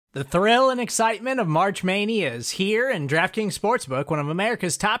The thrill and excitement of March Mania is here, and DraftKings Sportsbook, one of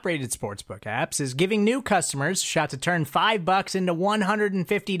America's top-rated sportsbook apps, is giving new customers a shot to turn $5 into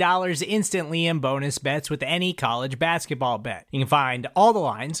 $150 instantly in bonus bets with any college basketball bet. You can find all the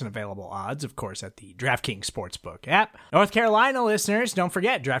lines and available odds, of course, at the DraftKings Sportsbook app. North Carolina listeners, don't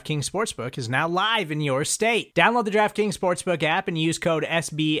forget, DraftKings Sportsbook is now live in your state. Download the DraftKings Sportsbook app and use code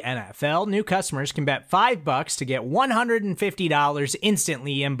SBNFL. New customers can bet $5 to get $150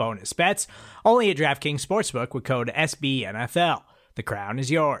 instantly in bonus bets, only at DraftKings Sportsbook with code SBNFL. The crown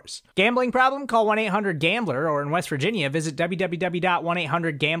is yours. Gambling problem? Call 1-800-GAMBLER, or in West Virginia, visit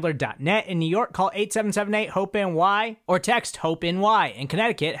www.1800gambler.net. In New York, call 877-8-HOPE-NY or text HOPE-NY. In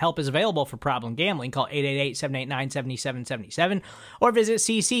Connecticut, help is available for problem gambling. Call 888-789-7777 or visit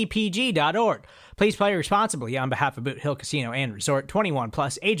ccpg.org. Please play responsibly on behalf of Boot Hill Casino and Resort. 21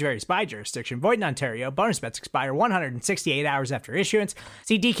 plus, age varies by jurisdiction. Void in Ontario. Bonus bets expire 168 hours after issuance.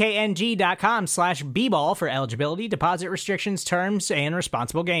 See dkng.com/bball for eligibility, deposit restrictions, terms, and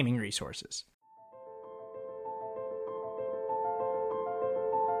responsible gaming resources.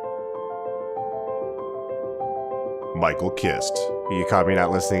 Michael Kist. You caught me not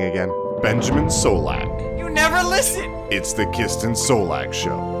listening again? Benjamin Solak. You never listen! It's the Kist and Solak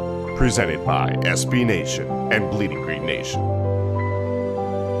Show. Presented by SB Nation and Bleeding Green Nation.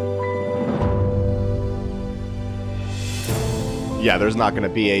 Yeah, there's not going to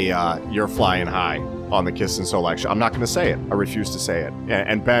be a You're Flying High on the Kist and Solak Show. I'm not going to say it. I refuse to say it.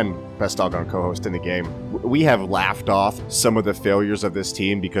 And Ben, best doggone co-host in the game, we have laughed off some of the failures of this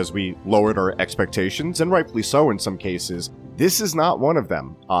team because we lowered our expectations, and rightfully so in some cases. This is not one of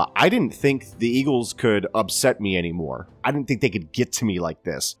them. I didn't think the Eagles could upset me anymore. I didn't think they could get to me like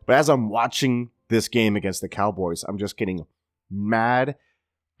this. But as I'm watching this game against the Cowboys, I'm just getting mad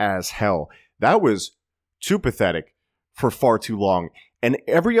as hell. That was too pathetic for far too long. And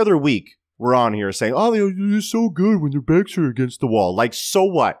every other week, we're on here saying, oh, they're so good when their backs are against the wall. Like, so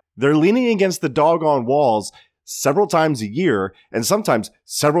what? They're leaning against the doggone walls several times a year, and sometimes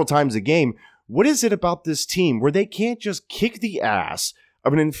several times a game. What is it about this team where they can't just kick the ass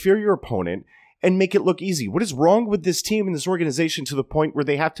of an inferior opponent and make it look easy? What is wrong with this team and this organization to the point where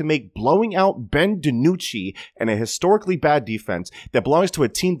they have to make blowing out Ben DiNucci and a historically bad defense that belongs to a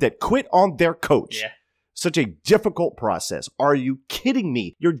team that quit on their coach? Yeah. Such a difficult process. Are you kidding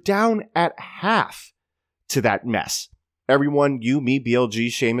me? You're down at half to that mess. Everyone, you, me, BLG,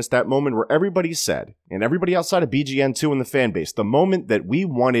 Seamus, that moment where everybody said, and everybody outside of BGN too in the fan base, the moment that we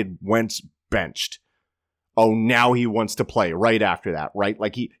wanted Wentz benched. Oh, now he wants to play right after that, right?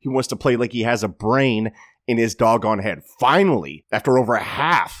 Like he wants to play like he has a brain in his doggone head. Finally, after over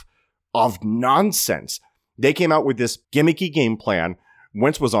half of nonsense, they came out with this gimmicky game plan.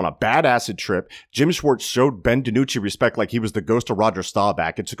 Wentz was on a bad acid trip. Jim Schwartz showed Ben DiNucci respect like he was the ghost of Roger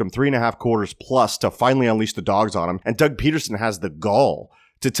Staubach. It took him 3.5 quarters plus to finally unleash the dogs on him. And Doug Peterson has the gall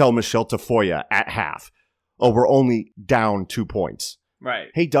to tell Michelle Tafoya at half, oh, we're only down 2 points. Right.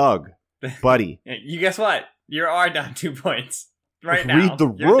 Hey, Doug, buddy. You guess what? You are down 2 points right now. Read the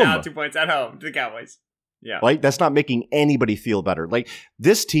room. You're down 2 points at home to the Cowboys. Yeah. Like, that's not making anybody feel better. Like,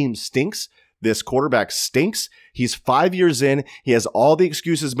 this team stinks. This quarterback stinks. He's 5 years in. He has all the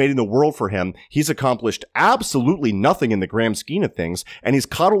excuses made in the world for him. He's accomplished absolutely nothing in the grand scheme of things, and he's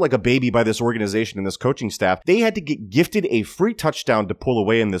coddled like a baby by this organization and this coaching staff. They had to get gifted a free touchdown to pull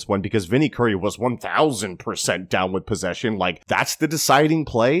away in this one because Vinny Curry was 1,000% down with possession. Like, that's the deciding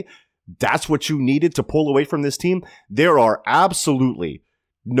play. That's what you needed to pull away from this team. There are absolutely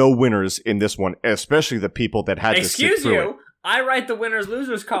no winners in this one, especially the people that had to sit through it. I write the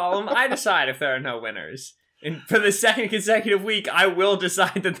winners-losers column. I decide if there are no winners. And for the second consecutive week, I will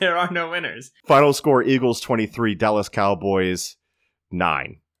decide that there are no winners. Final score, Eagles 23, Dallas Cowboys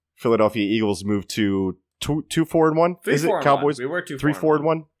 9. Philadelphia Eagles moved to 2-4-1? Is it Cowboys? We were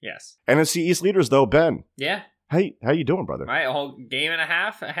 3-4-1? Yes. NFC East leaders, though, Ben. Yeah. Hey, how you doing, brother? Right, a whole game and a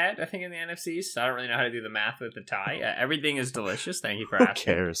half ahead, I think, in the NFC East. I don't really know how to do the math with the tie. Everything is delicious. Thank you for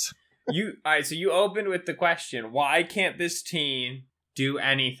asking. Who cares? All right, so you opened with the question, why can't this team do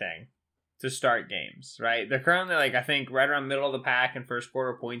anything to start games, right? They're currently, I think, right around middle of the pack in first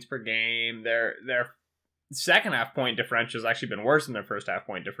quarter points per game. Their second half point differential has actually been worse than their first half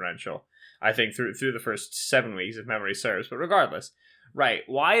point differential, I think, through the first 7 weeks, if memory serves. But regardless, right,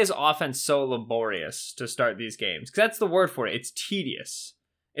 why is offense so laborious to start these games? Because that's the word for it. It's tedious.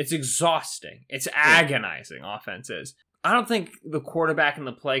 It's exhausting. It's agonizing, offense is. I don't think the quarterback and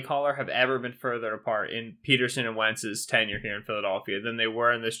the play caller have ever been further apart in Peterson and Wentz's tenure here in Philadelphia than they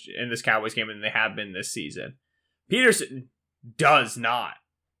were in this Cowboys game and they have been this season. Peterson does not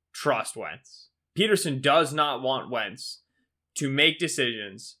trust Wentz. Peterson does not want Wentz to make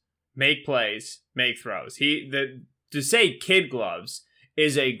decisions make plays, make throws. To say kid gloves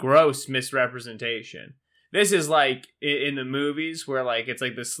is a gross misrepresentation. This is like in the movies where like it's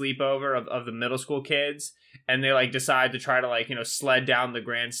like the sleepover of the middle school kids, and they like decide to try to like, sled down the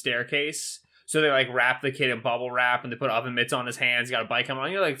grand staircase. So they like wrap the kid in bubble wrap and they put oven mitts on his hands. He got a bike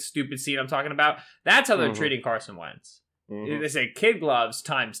helmet on. Like stupid scene I'm talking about. That's how they're treating Carson Wentz. They say kid gloves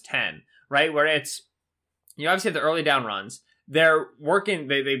times 10, right? Where it's, obviously have the early down runs. They're working,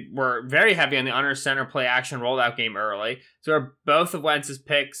 they were very heavy on the under center play action rollout game early. So both of Wentz's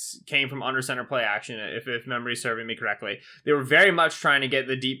picks came from under center play action, if memory is serving me correctly. They were very much trying to get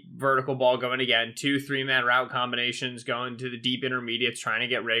the deep vertical ball going again. 2-3-man route combinations going to the deep intermediates, trying to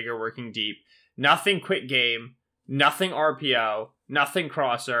get Rager working deep. Nothing quick game, nothing RPO, nothing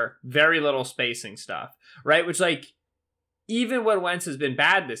crosser, very little spacing stuff, right? Which like, even when Wentz has been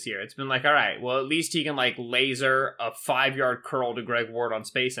bad this year, it's been like, all right, well, at least he can like laser a 5-yard curl to Greg Ward on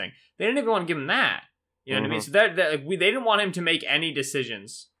spacing. They didn't even want to give him that. You know what I mean? So they didn't want him to make any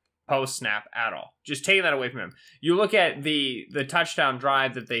decisions post snap at all. Just taking that away from him. You look at the touchdown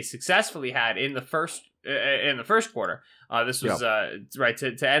drive that they successfully had in the first quarter. This was right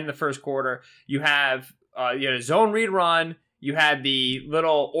to end the first quarter. You have a zone read run. You had the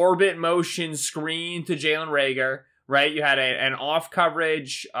little orbit motion screen to Jalen Rager. Right, you had an off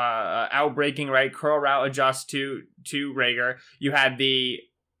coverage, outbreaking right curl route adjust to Rager. You had the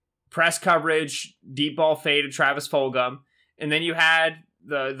press coverage deep ball fade to Travis Fulgham, and then you had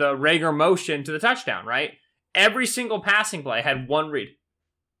the Rager motion to the touchdown. Right, every single passing play had one read.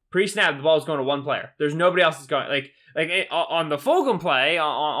 Pre-snap, the ball is going to one player. There's nobody else that's going on the Fulgham play,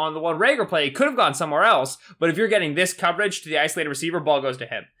 on the one Rager play. It could have gone somewhere else, but if you're getting this coverage to the isolated receiver, ball goes to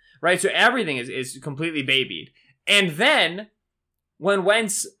him. Right, so everything is completely babied. And then, when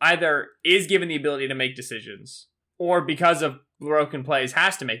Wentz either is given the ability to make decisions, or because of broken plays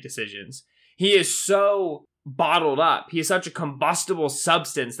has to make decisions, he is so bottled up. He is such a combustible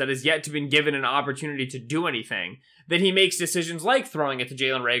substance that has yet to been given an opportunity to do anything, that he makes decisions like throwing it to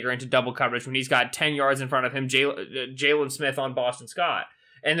Jalen Rager into double coverage when he's got 10 yards in front of him, Jalen Smith on Boston Scott,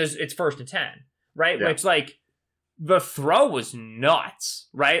 and it's 1st and 10, right? Yeah. Which, like, the throw was nuts,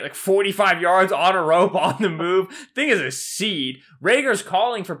 right? Like 45 yards on a rope on the move. Thing is a seed. Rager's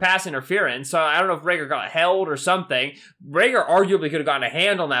calling for pass interference, so I don't know if Rager got held or something. Rager arguably could have gotten a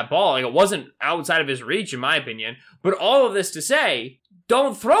hand on that ball. Like, it wasn't outside of his reach, in my opinion. But all of this to say,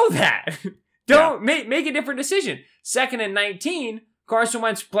 don't throw that. Don't make a different decision. 2nd and 19, Carson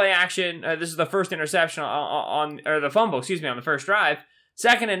Wentz play action. This is the first interception or the fumble, on the first drive.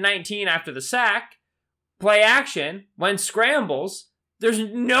 2nd and 19 after the sack. Play action, when scrambles, there's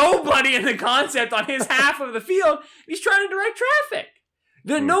nobody in the concept on his half of the field. He's trying to direct traffic.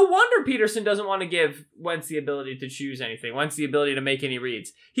 No wonder Peterson doesn't want to give Wentz the ability to choose anything, Wentz the ability to make any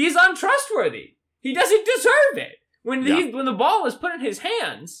reads. He's untrustworthy. He doesn't deserve it. When the ball is put in his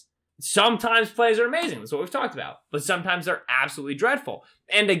hands, sometimes plays are amazing. That's what we've talked about. But sometimes they're absolutely dreadful.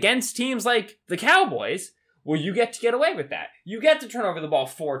 And against teams like the Cowboys, well, you get to get away with that. You get to turn over the ball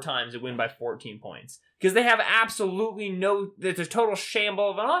 4 times and win by 14 points. Because they have absolutely it's a total shamble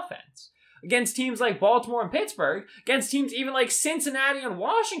of an offense. Against teams like Baltimore and Pittsburgh, against teams even like Cincinnati and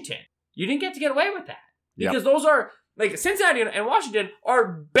Washington, you didn't get to get away with that. Because those are, like, Cincinnati and Washington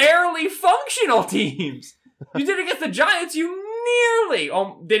are barely functional teams. You did it against the Giants, you nearly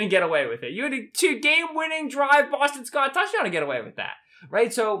didn't get away with it. You had a 2 game-winning drive Boston Scott touchdown to get away with that.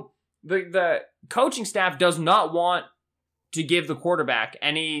 Right? So the coaching staff does not want to give the quarterback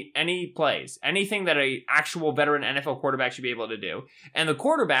any plays, anything that a actual veteran NFL quarterback should be able to do. And the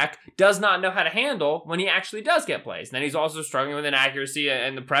quarterback does not know how to handle when he actually does get plays. And then he's also struggling with inaccuracy,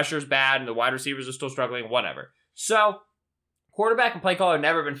 and the pressure's bad, and the wide receivers are still struggling, whatever. So, quarterback and play caller have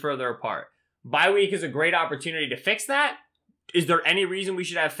never been further apart. Bye week is a great opportunity to fix that. Is there any reason we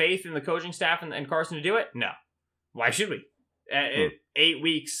should have faith in the coaching staff and Carson to do it? No. Why should we? 8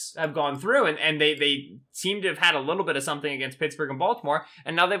 weeks have gone through, and they seem to have had a little bit of something against Pittsburgh and Baltimore,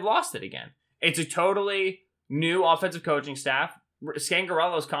 and now they've lost it again. It's a totally new offensive coaching staff.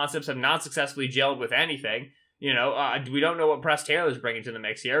 Scangarello's concepts have not successfully gelled with anything. We don't know what Press Taylor's bringing to the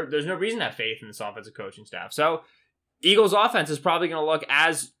mix here. There's no reason to have faith in this offensive coaching staff. So, Eagles offense is probably going to look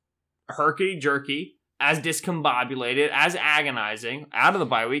as herky-jerky, as discombobulated, as agonizing out of the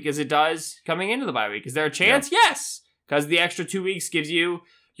bye week as it does coming into the bye week. Is there a chance? Yeah. Yes! Because the extra 2 weeks gives you,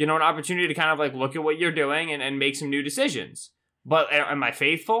 an opportunity to kind of like look at what you're doing and make some new decisions. But am I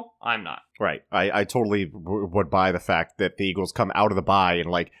faithful? I'm not. Right. I totally would buy the fact that the Eagles come out of the bye and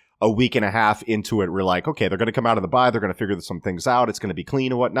like, a week and a half into it, we're like, okay, they're going to come out of the bye. They're going to figure some things out. It's going to be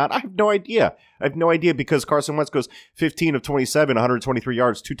clean and whatnot. I have no idea. Because Carson Wentz goes 15 of 27, 123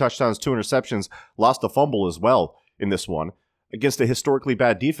 yards, 2 touchdowns, 2 interceptions, lost a fumble as well in this one against a historically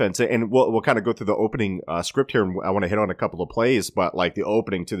bad defense. And we'll kind of go through the opening script here, and I want to hit on a couple of plays, but like the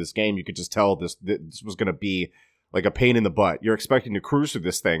opening to this game, you could just tell this was going to be like a pain in the butt. You're expecting to cruise through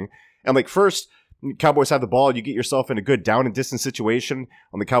this thing. And like first, Cowboys have the ball. You get yourself in a good down and distance situation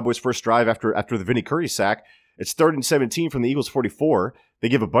on the Cowboys' first drive after the Vinny Curry sack. It's 3rd and 17 from the Eagles' 44. They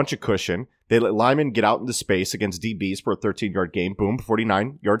give a bunch of cushion. They let Lyman get out into space against DBs for a 13-yard gain. Boom,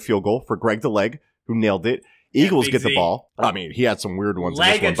 49-yard field goal for Greg the Leg, who nailed it. Eagles get the ball. I mean, he had some weird ones in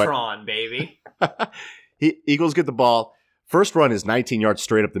this one. Legatron, baby. Eagles get the ball. First run is 19 yards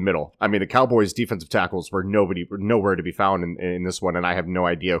straight up the middle. I mean, the Cowboys' defensive tackles were nowhere to be found in this one, and I have no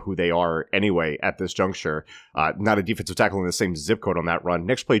idea who they are anyway at this juncture. Not a defensive tackle in the same zip code on that run.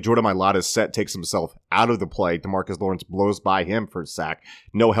 Next play, Jordan Mailata's set takes himself out of the play. DeMarcus Lawrence blows by him for a sack.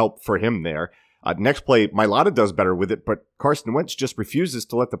 No help for him there. Next play, Mailata does better with it, but Carson Wentz just refuses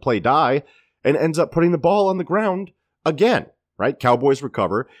to let the play die and ends up putting the ball on the ground again, right? Cowboys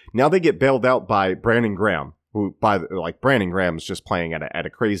recover. Now they get bailed out by Brandon Graham, who, Brandon Graham's just playing at a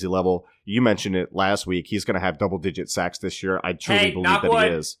crazy level. You mentioned it last week. He's going to have double-digit sacks this year. I truly believe that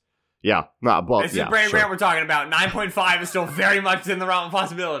he is. Yeah. This is Brandon Graham we're talking about. 9.5 is still very much in the realm of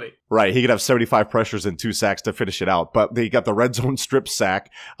possibility. Right. He could have 75 pressures and 2 sacks to finish it out. But they got the red zone strip sack.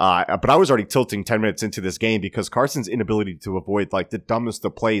 But I was already tilting 10 minutes into this game because Carson's inability to avoid, like, the dumbest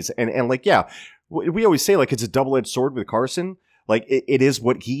of plays. And like, yeah, we always say, like, it's a double-edged sword with Carson. Like, it is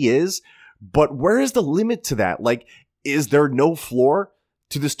what he is. But where is the limit to that? Like, is there no floor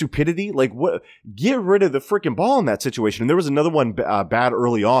to the stupidity? Like, what? Get rid of the freaking ball in that situation. And there was another one bad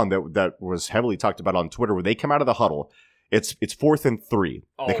early on that was heavily talked about on Twitter where they come out of the huddle. It's 4th and 3.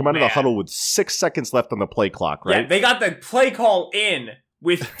 They come out of the huddle with 6 seconds left on the play clock, right? Yeah, they got the play call in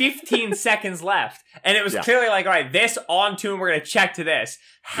with 15 seconds left. And it was clearly like, all right, this on tune, we're going to check to this.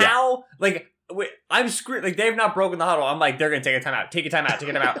 How, I'm screwed. Like, they've not broken the huddle. I'm like, they're going to take a timeout. Take a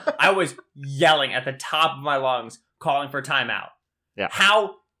timeout. I was yelling at the top of my lungs, calling for timeout. Yeah.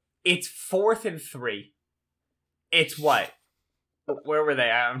 How? It's 4th and 3. It's what? Where were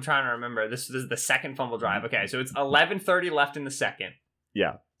they? I'm trying to remember. This is the second fumble drive. Okay, so it's 11:30 left in the second.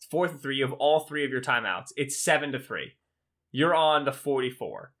 Yeah. It's 4th and 3. You have all 3 of your timeouts. It's 7-3. You're on the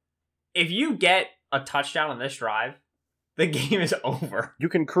 44. If you get a touchdown on this drive, the game is over. You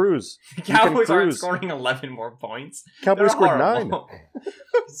can cruise. The Cowboys aren't scoring 11 more points. Cowboys scored 9.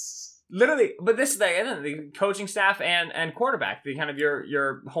 Literally, but this is the coaching staff and quarterback, the kind of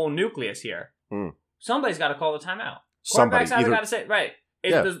your whole nucleus here. Somebody's got to call the timeout. Quarterback's either got to say, right.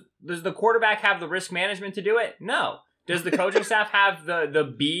 Does the quarterback have the risk management to do it? No. Does the coaching staff have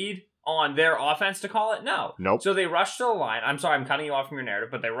the bead on their offense to call it? No. Nope. So they rush to the line. I'm sorry, I'm cutting you off from your narrative,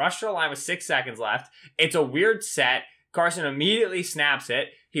 but they rush to the line with 6 seconds left. It's a weird set. Carson immediately snaps it.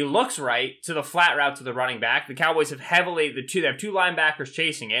 He looks right to the flat route to the running back. The Cowboys have they have 2 linebackers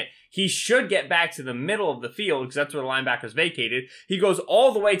chasing it. He should get back to the middle of the field because that's where the linebackers vacated. He goes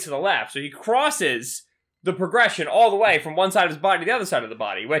all the way to the left. So he crosses the progression all the way from one side of his body to the other side of the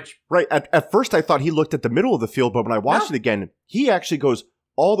body, which... Right. At first I thought he looked at the middle of the field, but when I watched it again, he actually goes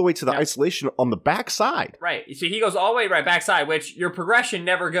all the way to the isolation on the backside. Right. So he goes all the way right backside, which your progression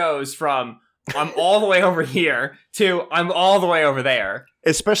never goes from... I'm all the way over here to I'm all the way over there.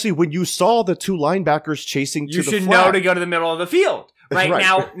 Especially when you saw the 2 linebackers chasing to the flat. You should know to go to the middle of the field. Right.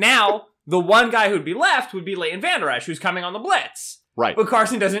 Now, the one guy who'd be left would be Leighton Vander Esch, who's coming on the blitz. Right. But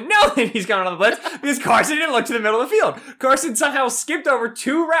Carson doesn't know that he's coming on the blitz because Carson didn't look to the middle of the field. Carson somehow skipped over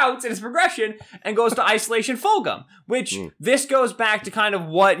 2 routes in his progression and goes to isolation Fulgham, which this goes back to kind of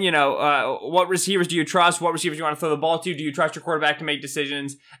what, what receivers do you trust? What receivers do you want to throw the ball to? Do you trust your quarterback to make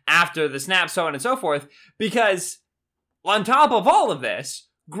decisions after the snap, so on and so forth? Because on top of all of this,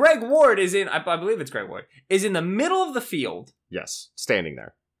 Greg Ward is I believe it's Greg Ward, is in the middle of the field. Yes, standing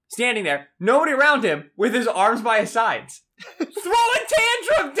there. Nobody around him with his arms by his sides. Throw a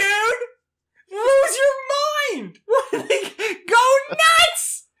tantrum, dude! Lose your mind! Go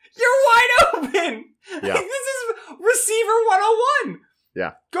nuts! You're wide open! Yeah. This is receiver 101.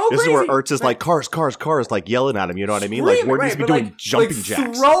 Yeah. Go this crazy. Is where Ertz is like, cars, like yelling at him, you know what I mean? Like, Ward needs to be doing jumping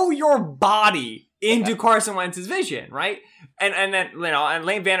jacks. Throw your body into Carson Wentz's vision, right? And then, and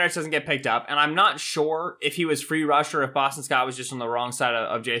Leighton Vander Esch doesn't get picked up, and I'm not sure if he was free rush or if Boston Scott was just on the wrong side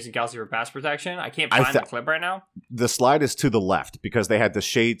of Jason Kelce for pass protection. I can't find the clip right now. The slide is to the left because they had the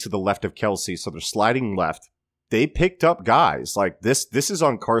shade to the left of Kelce, so they're sliding left. they picked up guys like this. This is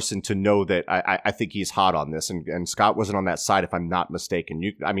on Carson to know that I think he's hot on this, and Scott wasn't on that side if I'm not mistaken.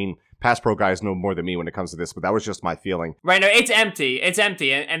 Pass pro guys know more than me when it comes to this, but that was just my feeling. Right, no, it's empty,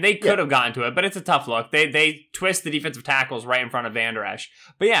 and they could have gotten to it, but it's a tough look. They twist the defensive tackles right in front of Van Der Esch.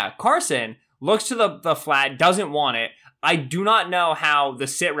 But yeah, Carson looks to the flat, doesn't want it. I do not know how the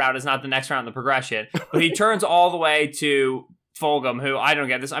sit route is not the next round in the progression, but he turns all the way to Fulgham, who I don't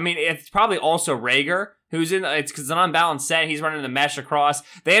get this. I mean, it's probably also Rager, who's it's because it's an unbalanced set. He's running the mesh across.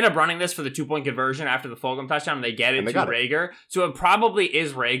 They end up running this for the 2-point conversion after the Fulgham touchdown, and they get it to Rager. So it probably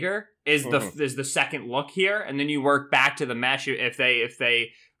is Rager is the second look here, and then you work back to the mesh if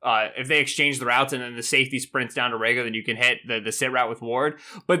they exchange the routes and then the safety sprints down to Rager, then you can hit the sit route with Ward.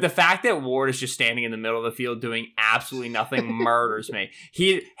 But the fact that Ward is just standing in the middle of the field doing absolutely nothing murders me.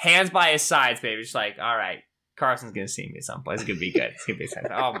 He hands by his sides, baby, just like, all right, Carson's gonna see me someplace. It's gonna be good. It's gonna be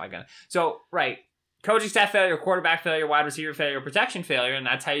exciting. Oh my god. So right. Coaching staff failure, quarterback failure, wide receiver failure, protection failure, and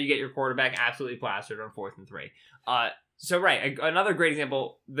that's how you get your quarterback absolutely plastered on 4th and 3. Another great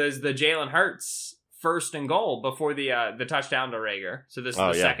example, there's the Jalen Hurts 1st and goal before the touchdown to Rager. So this is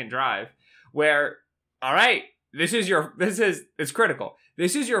the second drive where, all right, it's critical.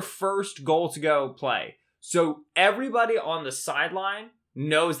 This is your first goal to go play. So everybody on the sideline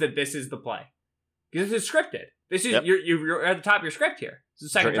knows that this is the play. Because this is scripted. This is you're at the top of your script here. It's the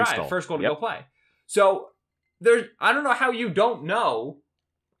second drive, first goal to go play. So I don't know how you don't know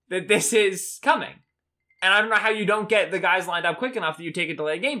that this is coming. And I don't know how you don't get the guys lined up quick enough that you take a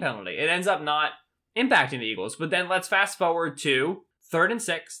delayed game penalty. It ends up not impacting the Eagles. But then let's fast forward to 3rd and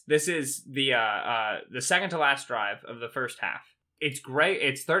 6. This is the second to last drive of the first half. It's great.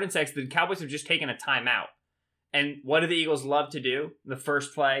 It's 3rd and 6. The Cowboys have just taken a timeout. And what do the Eagles love to do? The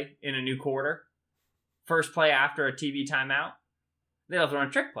first play in a new quarter. First play after a TV timeout. They love to run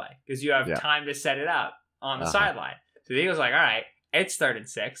a trick play because you have time to set it up on the sideline. So the Eagles are like, all right, it's 3rd and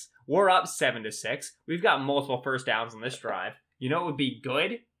 6. We're up 7-6. We've got multiple first downs on this drive. You know what would be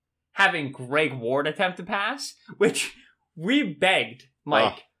good? Having Greg Ward attempt to pass, which we begged,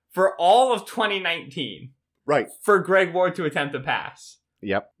 Mike, for all of 2019. Right. For Greg Ward to attempt to pass.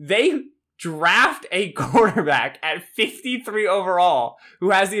 Yep. They draft a quarterback at 53 overall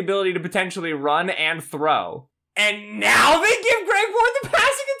who has the ability to potentially run and throw. And now they give Greg Ward the passing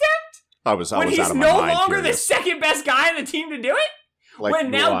attempt? I was when out he's of my no mind longer here. the second best guy on the team to do it? Like,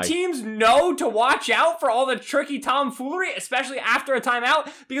 when now why? Teams know to watch out for all the tricky tomfoolery, especially after a timeout,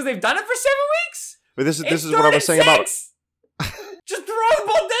 because they've done it for 7 weeks? But this is what I was saying about... Just throw the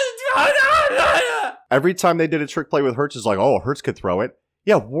ball. Every time they did a trick play with Hurts, it's like, oh, Hurts could throw it.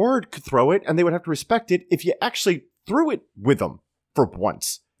 Yeah, Ward could throw it, and they would have to respect it if you actually threw it with them for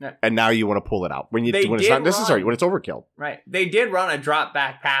once. Yeah. And now you want to pull it out when it's not necessary, when it's overkill. Right. They did run a drop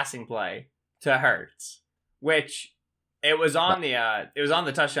back passing play to Hurts, which it was on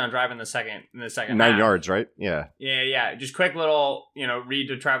the touchdown drive in the second 9 half. yards, right? Yeah. Yeah. Just quick little, read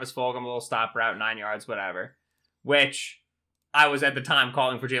to Travis Fulgham, a little stop route, 9 yards, whatever. Which I was at the time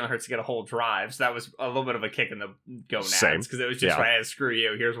calling for Jalen Hurts to get a whole drive, so that was a little bit of a kick in the gonads because it was just right, screw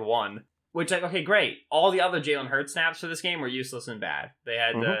you, here's one. Which, like, okay, great. All the other Jalen Hurts snaps for this game were useless and bad. They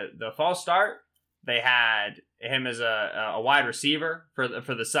had the false start. They had him as a wide receiver for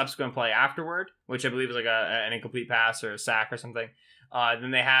the subsequent play afterward, which I believe was like an incomplete pass or a sack or something.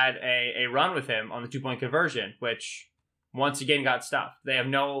 Then they had a run with him on the 2-point conversion, which once again got stuffed. They have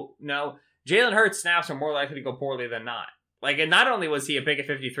no Jalen Hurts snaps are more likely to go poorly than not. Like, and not only was he a pick at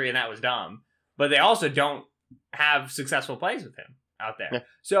 53 and that was dumb, but they also don't have successful plays with him out there. Yeah.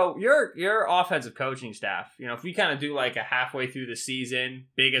 So your offensive coaching staff, if we kind of do like a halfway through the season,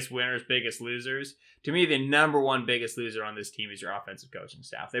 biggest winners, biggest losers, to me, the number one biggest loser on this team is your offensive coaching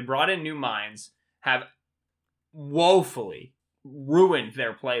staff. They brought in new minds, have woefully ruined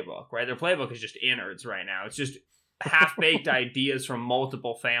their playbook, right? Their playbook is just innards right now. It's just half-baked ideas from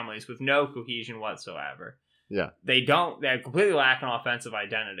multiple families with no cohesion whatsoever. Yeah. They completely lack an offensive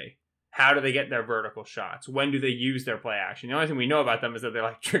identity. How do they get their vertical shots? When do they use their play action? The only thing we know about them is that they're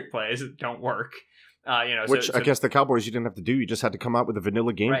like trick plays that don't work. Which I guess the Cowboys you didn't have to do. You just had to come out with a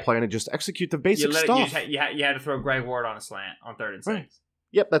vanilla game plan and just execute the basic stuff. You had to throw Greg Ward on a slant on 3rd and 6. Right.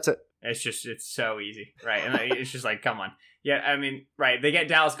 Yep, that's it. It's so easy, right? And it's just like, come on. Yeah, I mean, right. They get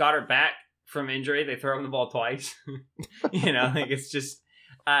Dallas Goedert back from injury. They throw him the ball twice. It's just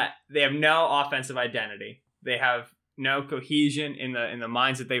they have no offensive identity. They have no cohesion in the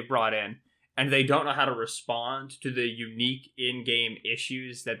minds that they've brought in, and they don't know how to respond to the unique in-game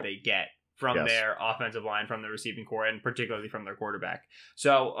issues that they get from their offensive line, from the receiving core, and particularly from their quarterback.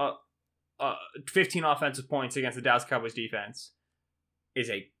 So 15 offensive points against the Dallas Cowboys defense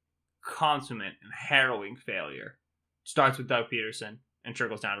is a consummate and harrowing failure. Starts with Doug Peterson and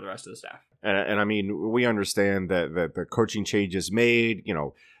trickles down to the rest of the staff. And I mean, we understand that the coaching changes made,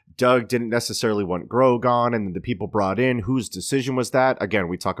 Doug didn't necessarily want Groh gone, and the people brought in, whose decision was that? Again,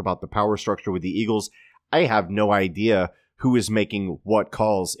 we talk about the power structure with the Eagles. I have no idea who is making what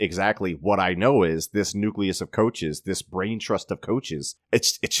calls exactly. What I know is this nucleus of coaches, this brain trust of coaches,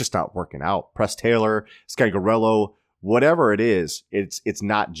 it's just not working out. Press Taylor, Scangarello, whatever it is, it's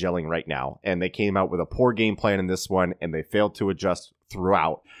not gelling right now. And they came out with a poor game plan in this one, and they failed to adjust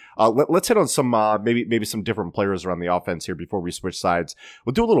throughout. Let's hit on some maybe some different players around the offense here before we switch sides.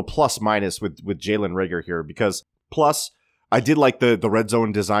 We'll do a little plus minus with Jalen Reagor here, because plus, I did like the red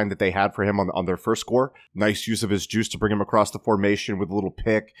zone design that they had for him on their first score. Nice use of his juice to bring him across the formation with a little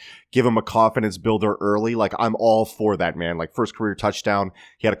pick, give him a confidence builder early. Like, I'm all for that, man. Like, first career touchdown.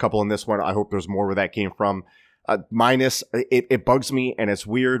 He had a couple in this one. I hope there's more where that came from. Minus, it bugs me and it's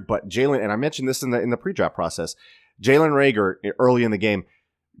weird, but Jalen, and I mentioned this in the pre-draft process, Jalen Reagor early in the game,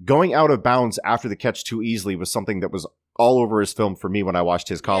 going out of bounds after the catch too easily was something that was all over his film for me when I watched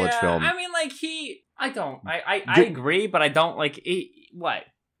his college film. I mean, like, I agree, but I don't like what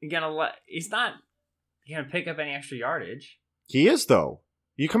he's not gonna pick up any extra yardage. He is, though.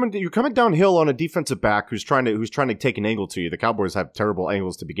 You're coming downhill on a defensive back who's trying to take an angle to you. The Cowboys have terrible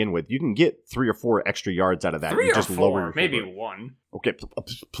angles to begin with. You can get 3 or 4 extra yards out of that. 3 or 4, maybe 1. Okay,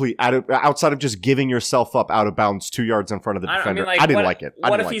 please. Outside of just giving yourself up out of bounds 2 yards in front of the defender, I didn't like it.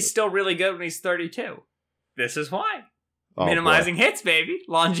 What if he's still really good when he's 32? This is why. Minimizing hits, baby.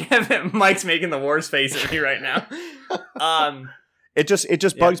 Longevity. Mike's making the worst face at me right now. It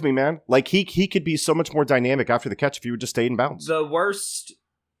just bugs me, man. Like, he could be so much more dynamic after the catch if he would just stay in bounds. The worst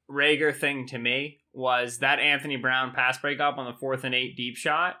Reagor thing to me was that Anthony Brown pass breakup on the 4th and 8 deep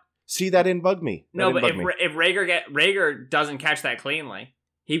shot. See, that didn't bug me. If Reagor doesn't catch that cleanly,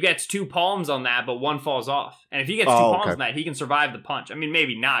 he gets 2 palms on that, but 1 falls off. And if he gets 2 palms on that, he can survive the punch. I mean,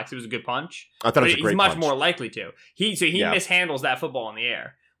 maybe not, because it was a good punch. I thought it was a great punch. He's much more likely to. He mishandles that football in the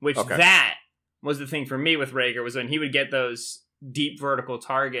air, which that was the thing for me with Reagor, was when he would get those deep vertical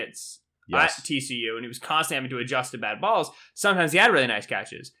targets at TCU, and he was constantly having to adjust to bad balls. Sometimes he had really nice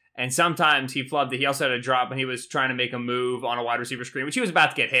catches, and sometimes he flubbed it. He also had a drop when he was trying to make a move on a wide receiver screen, which he was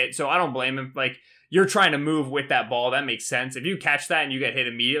about to get hit, so I don't blame him. Like, you're trying to move with that ball. That makes sense. If you catch that and you get hit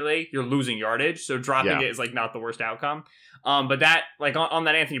immediately, you're losing yardage, so dropping it is, like, not the worst outcome. But that, like, on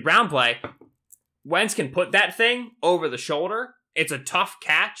that Anthony Brown play, Wentz can put that thing over the shoulder. It's a tough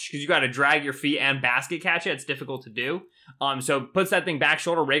catch because you got to drag your feet and basket catch it. It's difficult to do. So puts that thing back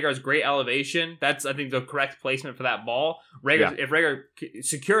shoulder. Reagor has great elevation. That's, I think, the correct placement for that ball. If Reagor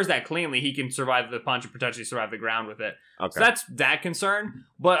secures that cleanly, he can survive the punch and potentially survive the ground with it. Okay. So that's that concern.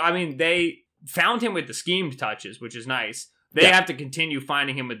 But, I mean, they found him with the schemed touches, which is nice. They have to continue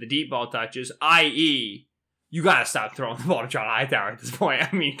finding him with the deep ball touches, i.e., you gotta stop throwing the ball to John Hightower at this point.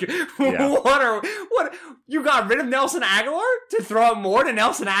 I mean, what? You got rid of Nelson Aguilar to throw it more to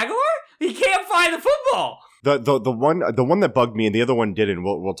Nelson Aguilar? He can't find the football. The one that bugged me, and the other one didn't.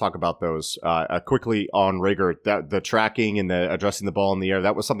 We'll talk about those quickly on Reagor. The tracking and the addressing the ball in the air,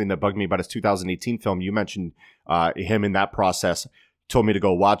 that was something that bugged me about his 2018 film. You mentioned him in that process. Told me to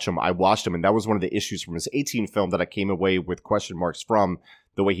go watch him. I watched him, and that was one of the issues from his 18 film that I came away with question marks from.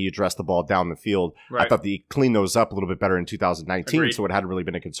 The way he addressed the ball down the field. Right. I thought he cleaned those up a little bit better in 2019, Agreed. So it hadn't really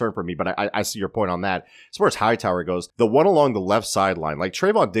been a concern for me, but I see your point on that. As far as Hightower goes, the one along the left sideline, like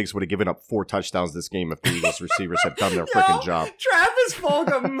Trayvon Diggs would have given up 4 touchdowns this game if the Eagles receivers had done their freaking job. Travis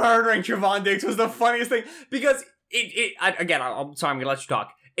Fulgham murdering Trayvon Diggs was the funniest thing, because I'm sorry, I'm going to let you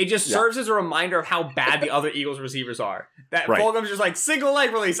talk. It just serves as a reminder of how bad the other Eagles receivers are. That Fulgham's just like, single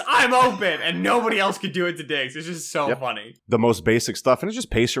leg release, I'm open, and nobody else could do it to Diggs. It's just so funny. The most basic stuff, and it's just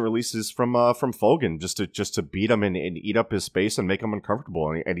patient releases from Fulgham, just to beat him and eat up his space and make him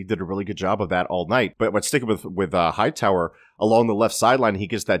uncomfortable, and he did a really good job of that all night. But sticking with Hightower along the left sideline, he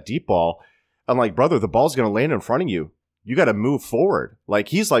gets that deep ball. I'm like, brother, the ball's going to land in front of you. You got to move forward. Like,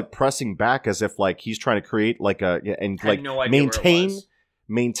 he's like pressing back as if like he's trying to create like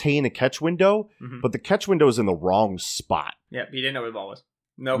maintain a catch window, but the catch window is in the wrong spot. Yeah, he didn't know where the ball was.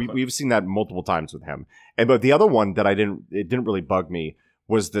 We've seen that multiple times with him. But the other one that it didn't really bug me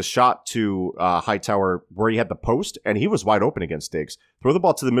was the shot to Hightower where he had the post and he was wide open against Diggs. Throw the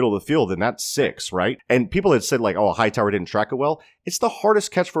ball to the middle of the field and that's 6, right? And people had said like, oh, Hightower didn't track it well. It's the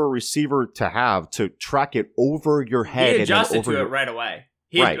hardest catch for a receiver to have, to track it over your head. He adjusted to it right away.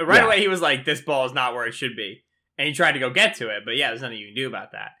 Right away he was like, this ball is not where it should be. And he tried to go get to it, but there's nothing you can do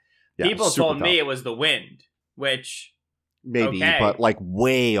about that. Yeah, people told me it was the wind, which maybe, but like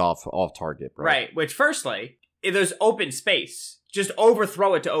way off target, bro. Right. Which, firstly, there's open space just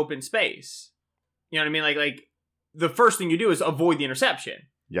overthrow it to open space. You know what I mean? Like the first thing you do is avoid the interception.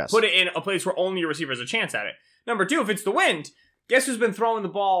 Yes. Put it in a place where only your receiver has a chance at it. Number two, if it's the wind, guess who's been throwing the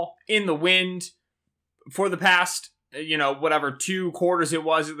ball in the wind for the past, whatever 2 quarters it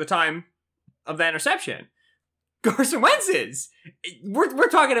was at the time of the interception? Carson Wentz is. We're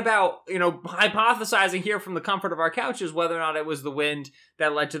talking about, hypothesizing here from the comfort of our couches whether or not it was the wind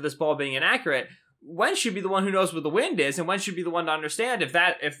that led to this ball being inaccurate. Wentz should be the one who knows what the wind is, and Wentz should be the one to understand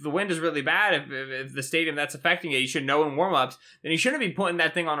if the wind is really bad, if the stadium that's affecting it, he should know in warm-ups, then he shouldn't be putting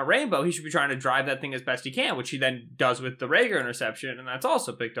that thing on a rainbow. He should be trying to drive that thing as best he can, which he then does with the Rager interception, and that's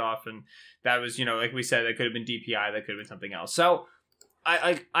also picked off, and that was, like we said, that could have been DPI, that could have been something else. So,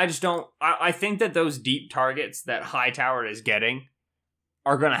 I just don't, I think that those deep targets that Hightower is getting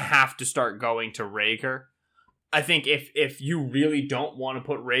are going to have to start going to Rager. I think if you really don't want to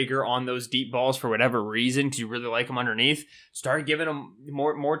put Rager on those deep balls for whatever reason, because you really like him underneath, start giving him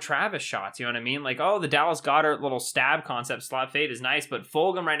more Travis shots. You know what I mean? Like, the Dallas Goedert little stab concept, slot fade is nice, but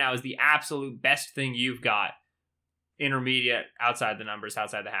Fulgham right now is the absolute best thing you've got. Intermediate, outside the numbers,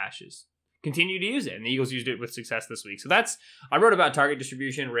 outside the hashes. Continue to use it, and the Eagles used it with success this week. So I wrote about target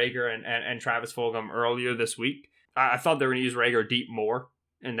distribution, Rager and Travis Fulgham earlier this week. I thought they were going to use Rager deep more,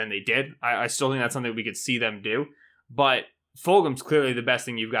 and then they did. I still think that's something we could see them do. But Fulgham's clearly the best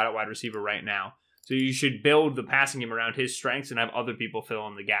thing you've got at wide receiver right now. So you should build the passing game around his strengths and have other people fill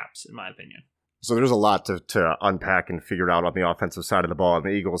in the gaps, in my opinion. So there's a lot to unpack and figure out on the offensive side of the ball. And the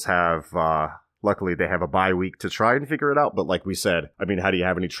Eagles have, luckily, they have a bye week to try and figure it out. But like we said, how do you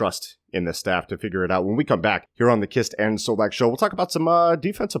have any trust in the staff to figure it out? When we come back here on the Kist and Solak show, we'll talk about some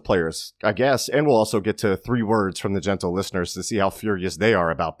defensive players, I guess. And we'll also get to 3 words from the gentle listeners to see how furious they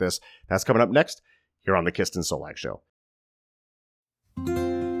are about this. That's coming up next here on the Kist and Solak show.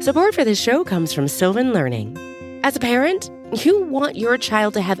 Support for this show comes from Sylvan Learning. As a parent, you want your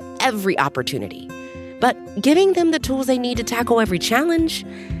child to have every opportunity. But giving them the tools they need to tackle every challenge,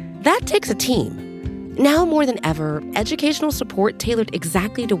 that takes a team. Now more than ever, educational support tailored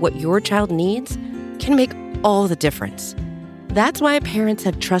exactly to what your child needs can make all the difference. That's why parents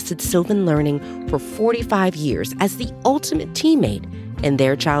have trusted Sylvan Learning for 45 years as the ultimate teammate in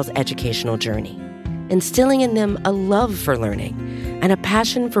their child's educational journey, instilling in them a love for learning and a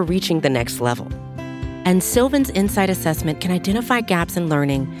passion for reaching the next level. And Sylvan's Insight Assessment can identify gaps in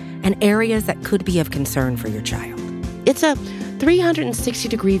learning and areas that could be of concern for your child. It's a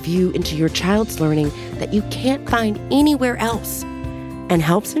 360-degree view into your child's learning that you can't find anywhere else, and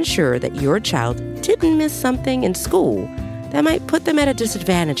helps ensure that your child didn't miss something in school that might put them at a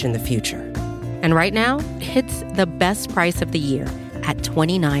disadvantage in the future. And right now, it's the best price of the year at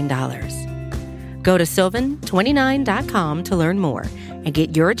 $29. Go to sylvan29.com to learn more and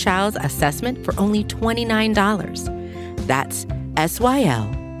get your child's assessment for only $29. That's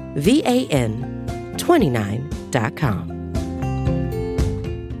SYLVAN 29.com.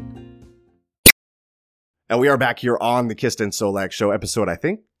 And we are back here on the Kist and Solak show, episode, I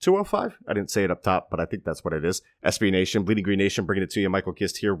think, 205. I didn't say it up top, but I think that's what it is. SB Nation, Bleeding Green Nation, bringing it to you. Michael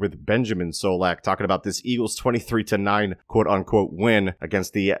Kist here with Benjamin Solak, talking about this Eagles 23-9 quote-unquote win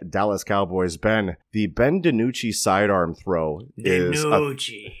against the Dallas Cowboys. Ben, the Ben DiNucci sidearm throw is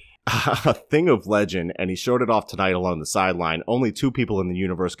a thing of legend, and he showed it off tonight along the sideline. Only 2 people in the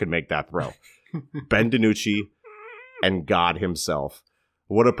universe could make that throw. Ben DiNucci and God himself.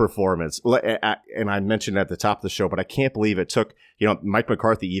 What a performance. And I mentioned at the top of the show, but I can't believe it took, Mike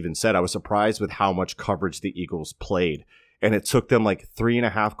McCarthy even said, I was surprised with how much coverage the Eagles played. And it took them like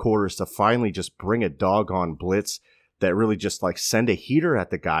 3.5 quarters to finally just bring a doggone blitz that really just send a heater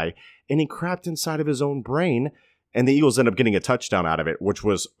at the guy. And he crapped inside of his own brain. And the Eagles end up getting a touchdown out of it, which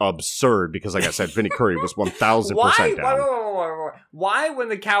was absurd because, like I said, Vinny Curry was 1,000% down. Why, when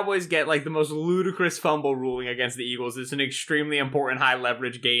the Cowboys get the most ludicrous fumble ruling against the Eagles, it's an extremely important high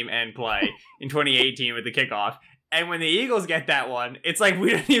leverage game and play in 2018 with the kickoff. And when the Eagles get that one, it's like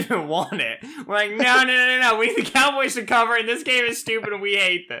we don't even want it. We're like, no. We the Cowboys should cover, and this game is stupid, and we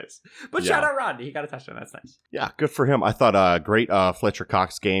hate this. But shout out Rodney. He got a touchdown. That's nice. Yeah, good for him. I thought a great Fletcher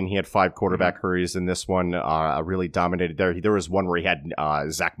Cox game. He had 5 quarterback hurries in this one. Really dominated there. There was one where he had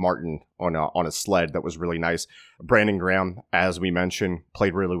Zach Martin on a sled that was really nice. Brandon Graham, as we mentioned,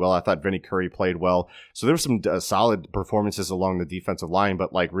 played really well. I thought Vinny Curry played well. So there were some solid performances along the defensive line,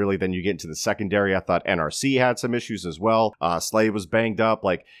 but really then you get into the secondary. I thought NRC had some issues as well. Slay was banged up.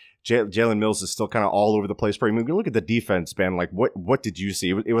 Jalen Mills is still kind of all over the place. I mean, look at the defense, Ben. What did you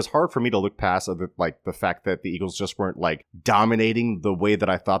see? It was hard for me to look past the fact that the Eagles just weren't dominating the way that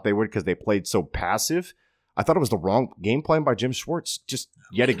I thought they would because they played so passive. I thought it was the wrong game plan by Jim Schwartz. Just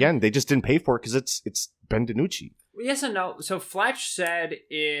yet again, they just didn't pay for it because it's Ben DiNucci. Yes and no. So Fletch said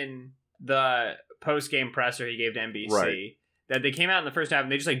in the post-game presser he gave to NBC that they came out in the first half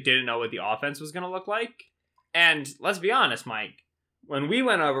and they just like didn't know what the offense was going to look like. And let's be honest, Mike, when we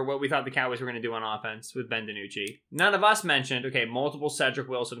went over what we thought the Cowboys were going to do on offense with Ben DiNucci, none of us mentioned, okay, multiple Cedric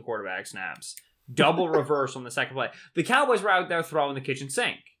Wilson quarterback snaps, double reverse on the second play. The Cowboys were out there throwing the kitchen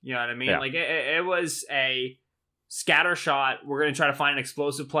sink. You know what I mean? Yeah. Like it was a scatter shot. We're going to try to find an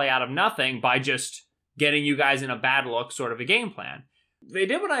explosive play out of nothing by just getting you guys in a bad look sort of a game plan. They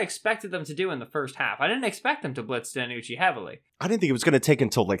did what I expected them to do in the first half. I didn't expect them to blitz DiNucci heavily. I didn't think it was going to take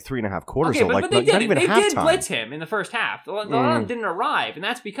until like 3.5 quarters. Okay, or but like, they did. not even They did halftime. blitz him in the first half. The line didn't arrive, and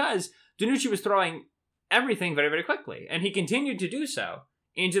that's because DiNucci was throwing everything very, very quickly, and he continued to do so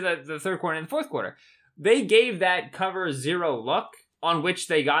into the third quarter and the fourth quarter. They gave that cover zero look on which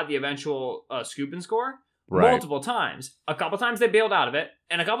they got the eventual scoop and score multiple times. A couple times they bailed out of it,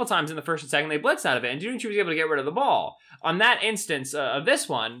 and a couple times in the first and second they blitzed out of it, and DiNucci was able to get rid of the ball. On that instance of this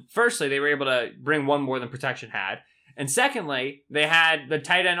one, firstly, they were able to bring one more than protection had, and secondly, they had the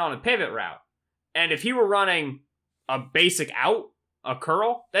tight end on a pivot route. And if he were running a basic out, a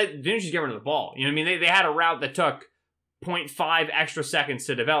curl, that DiNucci's getting rid of the ball. You know what I mean? They had a route that took 0.5 extra seconds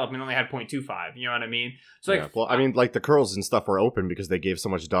to develop and only had 0.25. You know what I mean? So like, well, I mean, like the curls and stuff were open because they gave so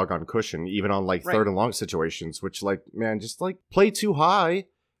much doggone cushion, even on like third and long situations, which like, man, just like play too high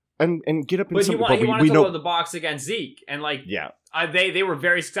and get up in but some. he wanted to load the box against Zeke. And like, they were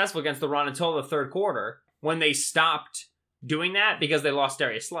very successful against the run until the third quarter when they stopped doing that because they lost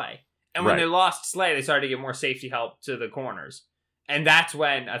Darius Slay. And when they lost Slay, they started to get more safety help to the corners. And that's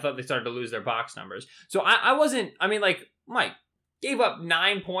when I thought they started to lose their box numbers. So Mike gave up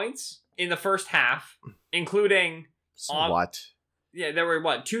 9 points in the first half, including... what? Yeah, there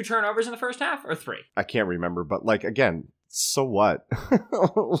were, 2 turnovers in the first half or 3? I can't remember, but like, again, so what?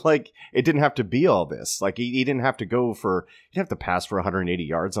 Like, it didn't have to be all this. Like, he didn't have to he didn't have to pass for 180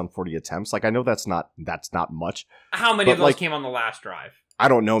 yards on 40 attempts. Like, I know that's not much. How many of those came on the last drive? I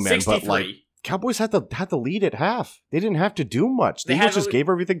don't know, man, 63. but like... Cowboys had the lead at half. They didn't have to do much. The Eagles just gave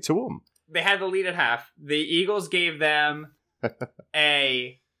everything to them. They had the lead at half. The Eagles gave them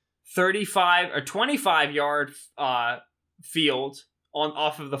a 35 or 25 yard field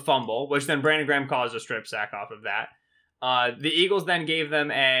off of the fumble, which then Brandon Graham caused a strip sack off of that. The Eagles then gave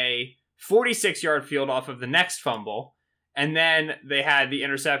them a 46-yard field off of the next fumble, and then they had the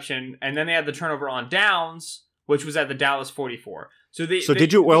interception, and then they had the turnover on downs, which was at the Dallas 44.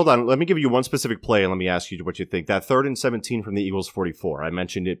 Hold on, let me give you one specific play and let me ask you what you think. That 3rd and 17 from the Eagles 44, I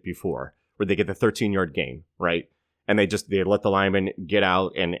mentioned it before, where they get the 13-yard gain, right? And they let the linemen get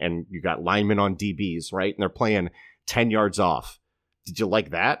out and you got linemen on DBs, right? And they're playing 10 yards off. Did you like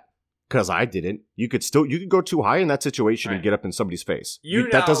that? Because I didn't. You could go too high in that situation and get up in somebody's face.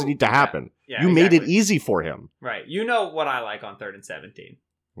 That doesn't need to happen. Yeah, you made it easy for him. Right. You know what I like on 3rd and 17.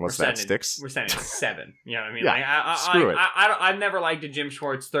 What's that, sticks? We're sending 7. You know what I mean? Yeah, screw it. I've never liked a Jim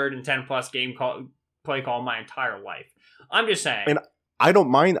Schwartz 3rd and 10 plus play call my entire life. I'm just saying. And I don't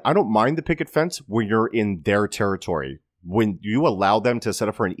mind the picket fence when you're in their territory. When you allow them to set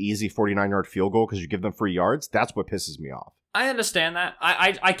up for an easy 49-yard field goal because you give them free yards, that's what pisses me off. I understand that.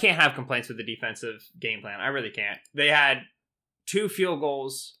 I can't have complaints with the defensive game plan. I really can't. They had 2 field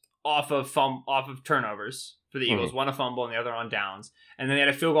goals off of turnovers for the Eagles, one a fumble and the other on downs. And then they had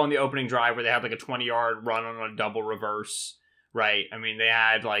a field goal on the opening drive where they had like a 20-yard run on a double reverse, right? I mean, they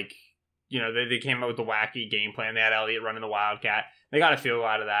had they came up with the wacky game plan. They had Elliott running the Wildcat. They got a field goal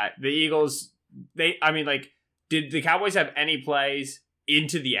out of that. The Eagles, did the Cowboys have any plays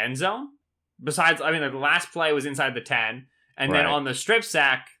into the end zone? Besides, the last play was inside the 10. And then on the strip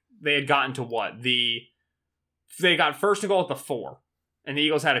sack, they had gotten to what? They got first and goal at the 4. And the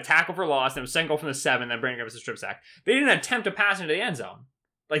Eagles had a tackle for loss, and it was second goal from the 7, then Brandon Graham was a strip sack. They didn't attempt to pass into the end zone.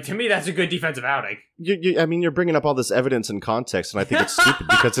 Like, to me, that's a good defensive outing. You're bringing up all this evidence and context, and I think it's stupid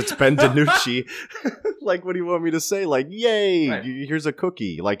because it's Ben DiNucci. Like, what do you want me to say? Like, yay, here's a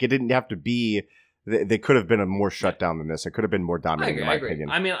cookie. Like, it didn't have to be... They could have been a more shutdown than this. It could have been more dominant, in my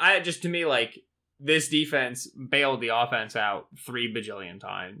opinion. I mean, to me, like, this defense bailed the offense out 3 bajillion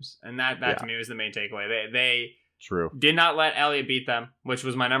times. And that to me was the main takeaway. They True. did not let Elliott beat them, which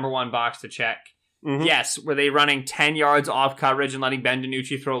was my number 1 box to check. Mm-hmm. Yes, were they running 10 yards off coverage and letting Ben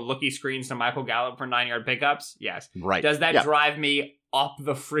DiNucci throw looky screens to Michael Gallup for 9-yard pickups? Yes. Right. Does that drive me up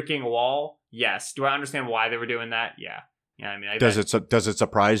the freaking wall? Yes. Do I understand why they were doing that? Yeah. Yeah, I mean, does it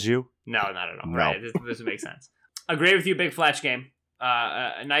surprise you? No, not at all. No. Right? This doesn't make sense. Agree with you, big Fletch game.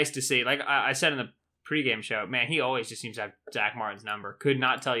 Nice to see. Like I said in the pregame show, man, he always just seems to have Zach Martin's number. Could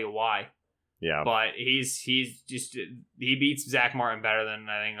not tell you why. Yeah. But he beats Zach Martin better than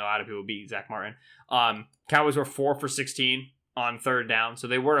I think a lot of people beat Zach Martin. Cowboys were 4 for 16 on third down, so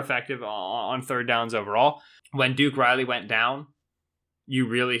they were effective on third downs overall. When Duke Riley went down,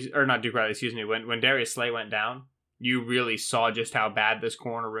 when Darius Slay went down, you really saw just how bad this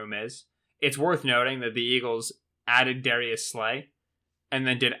corner room is. It's worth noting that the Eagles added Darius Slay and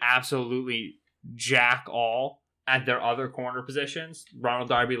then did absolutely jack all at their other corner positions. Ronald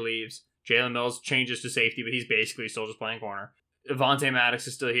Darby leaves. Jalen Mills changes to safety, but he's basically still just playing corner. Avonte Maddox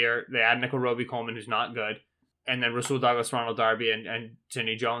is still here. They add Nickel Roby Coleman, who's not good. And then Rasul Douglas, Ronald Darby, and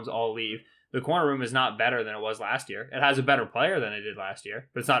Sidney Jones all leave. The corner room is not better than it was last year. It has a better player than it did last year,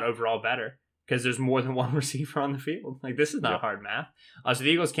 but it's not overall better because there's more than one receiver on the field. Like, this is not hard math. So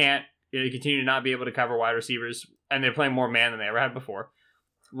the Eagles can't continue to not be able to cover wide receivers, and they're playing more man than they ever had before.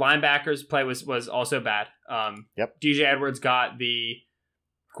 Linebackers play was also bad. DJ Edwards got the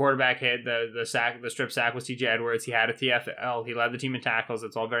quarterback hit, the strip sack was TJ Edwards. He had a TFL. He led the team in tackles.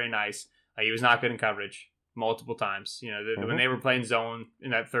 It's all very nice. He was not good in coverage multiple times. When they were playing zone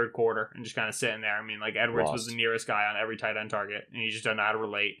in that third quarter and just kind of sitting there. I mean, like, Edwards was the nearest guy on every tight end target, and he just doesn't know how to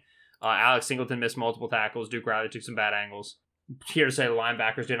relate. Alex Singleton missed multiple tackles. Duke Riley took some bad angles. Here to say the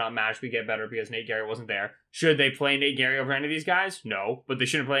linebackers did not magically get better because Nate Gary wasn't there. Should they play Nate Gary over any of these guys? No, but they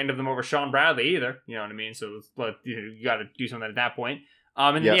shouldn't play any of them over Sean Bradley either. You know what I mean? So you got to do something at that point.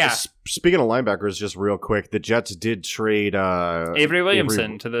 Speaking of linebackers, just real quick, the Jets did trade Avery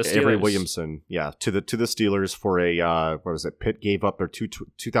Williamson to the Steelers. Avery Williamson, to the Steelers for a Pitt gave up their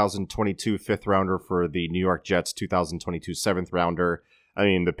 2022 fifth rounder for the New York Jets 2022 seventh rounder. I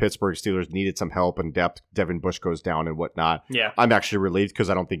mean, the Pittsburgh Steelers needed some help and depth. Devin Bush goes down and whatnot. Yeah, I'm actually relieved because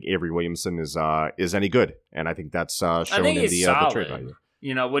I don't think Avery Williamson is any good, and I think that's shown in the trade value.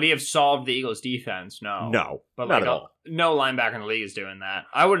 Would he have solved the Eagles' defense? No, but not at all. No linebacker in the league is doing that.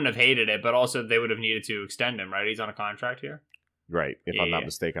 I wouldn't have hated it, but also they would have needed to extend him, right? He's on a contract here, right? If I'm not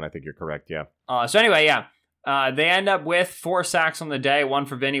mistaken, I think you're correct. Yeah. So anyway, they end up with 4 sacks on the day, 1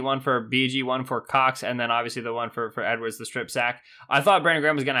 for Vinny, 1 for BG, 1 for Cox, and then obviously the one for Edwards, the strip sack. I thought Brandon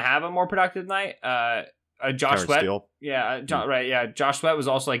Graham was going to have a more productive night. Josh Sweat. Josh Sweat was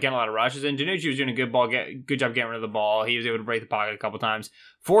also getting a lot of rushes, and Danucci was doing a good job getting rid of the ball. He was able to break the pocket a couple times.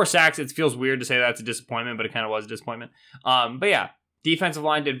 4 sacks. It feels weird to say that's a disappointment, but it kind of was a disappointment. Defensive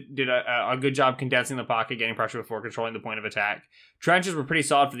line did a good job condensing the pocket, getting pressure before controlling the point of attack. Trenches were pretty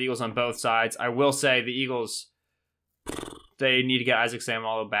solid for the Eagles on both sides. I will say the Eagles, they need to get Isaac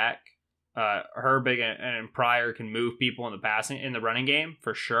Seumalo back. Herbig and Pryor can move people in the running game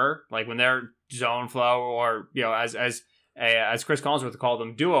for sure. Like when they're zone flow or as Chris Collinsworth called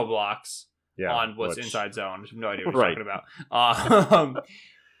them, duo blocks on what's inside zone. I have no idea what you're talking about.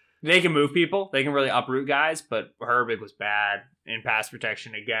 They can move people. They can really uproot guys, but Herbig was bad in pass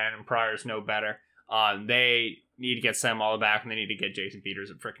protection again, and Pryor's no better. They need to get Seumalo back, and they need to get Jason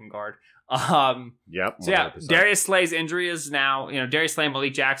Peters at frickin' guard. Darius Slay's injury is now, Darius Slay and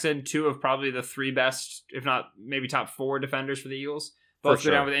Malik Jackson, 2 of probably the 3 best, if not maybe top 4 defenders for the Eagles. Both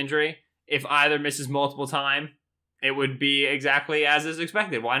go down with injury. If either misses multiple time, it would be exactly as is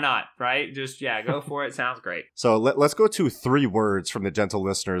expected. Why not, right? Just, go for it. Sounds great. So let's go to 3 words from the gentle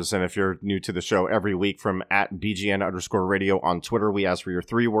listeners. And if you're new to the show, every week from @BGN_radio on Twitter, we ask for your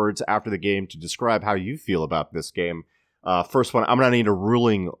 3 words after the game to describe how you feel about this game. First one, I'm going to need a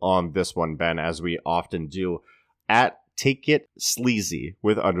ruling on this one, Ben, as we often do. @TakeItSleazy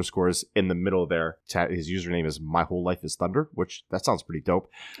with underscores in the middle there. His username is My Whole Life is Thunder, which that sounds pretty dope.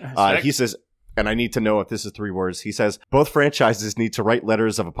 He says, and I need to know if this is 3 words. He says, both franchises need to write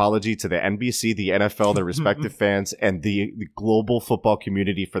letters of apology to the NBC, the NFL, their respective fans, and the global football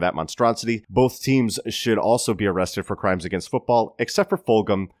community for that monstrosity. Both teams should also be arrested for crimes against football, except for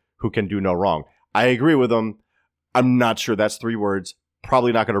Fulgham, who can do no wrong. I agree with him. I'm not sure that's 3 words.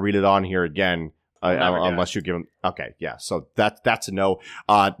 Probably not going to read it on here again unless you give him. Okay, yeah. So that's a no.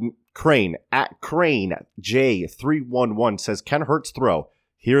 Crane @CraneJ311 says, Ken Hurts throw.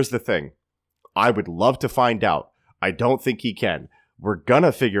 Here's the thing. I would love to find out. I don't think he can. We're going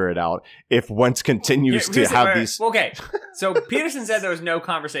to figure it out if Wentz continues to have these. Okay, so Peterson said there was no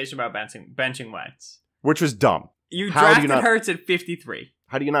conversation about benching Wentz. Which was dumb. You drafted Hurts at 53.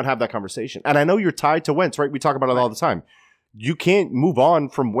 How do you not have that conversation? And I know you're tied to Wentz, right? We talk about it all the time. You can't move on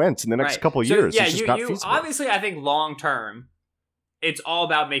from Wentz in the next couple of years. Yeah, it's just not feasible. Obviously, I think long term, it's all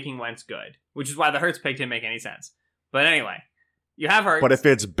about making Wentz good, which is why the Hurts pick didn't make any sense. But anyway, you have Hurts. But if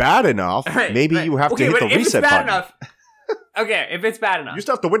it's bad enough, maybe you have to hit the reset button. If it's bad enough. You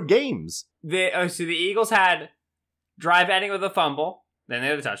still have to win games. So the Eagles had drive ending with a fumble, then they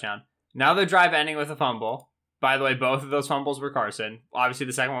had the touchdown. Now they're drive ending with a fumble. By the way, both of those fumbles were Carson. Obviously,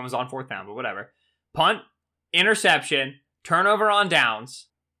 the second one was on 4th down, but whatever. Punt, interception, turnover on downs,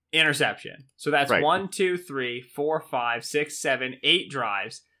 interception. So that's Right. 1, 2, 3, 4, 5, 6, 7, 8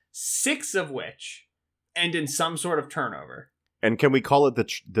 drives, 6 of which end in some sort of turnover. And can we call it the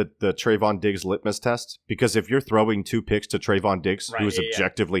Trayvon Diggs litmus test? Because if you're throwing 2 picks to Trayvon Diggs, Right, who is yeah.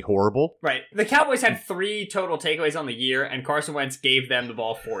 objectively horrible, Right. The Cowboys had 3 total takeaways on the year, and Carson Wentz gave them the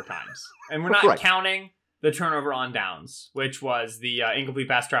ball 4 times. And we're not Right. counting the turnover on downs, which was the incomplete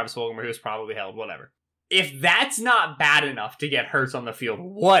pass to Travis Fulgham, who was probably held, whatever. If that's not bad enough to get Hurts on the field,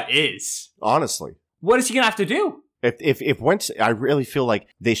 what is? honestly. What is he going to have to do? If Wentz, I really feel like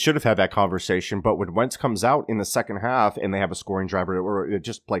they should have had that conversation, but when Wentz comes out in the second half and they have a scoring driver or it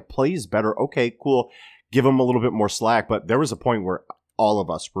just like plays better, okay, cool, give him a little bit more slack. But there was a point where all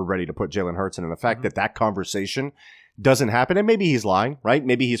of us were ready to put Jalen Hurts in, and the fact that conversation doesn't happen, and maybe he's lying, right?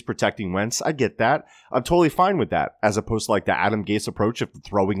 Maybe he's protecting Wentz. I get that. I'm totally fine with that, as opposed to like the Adam Gase approach of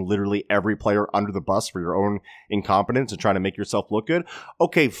throwing literally every player under the bus for your own incompetence and trying to make yourself look good.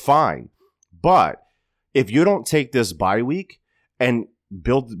 Okay, fine. But if you don't take this bye week and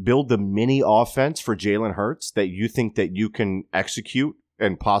build the mini offense for Jalen Hurts that you think that you can execute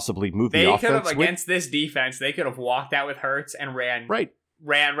and possibly move the offense They could have, with, against this defense, they could have walked out with Hurts and ran. right.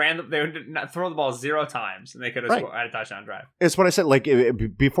 They would not throw the ball 0 times, and they could have had a touchdown drive. It's what I said, like,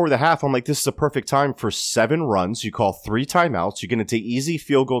 before the half, I'm like, this is a perfect time for 7 runs. You call 3 timeouts. You're going to take easy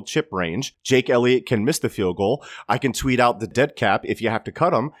field goal chip range. Jake Elliott can miss the field goal. I can tweet out the dead cap if you have to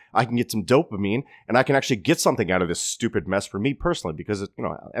cut him. I can get some dopamine, and I can actually get something out of this stupid mess for me personally, because, you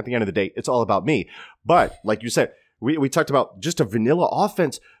know, at the end of the day, it's all about me. But, like you said, we talked about just a vanilla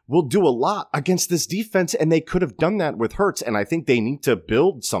offense will do a lot against this defense, and they could have done that with Hurts. And I think they need to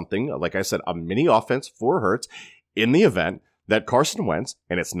build something, like I said, a mini offense for Hurts in the event that Carson Wentz,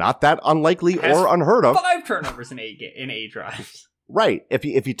 and it's not that unlikely or unheard of. 5 turnovers in 8 drives. Right.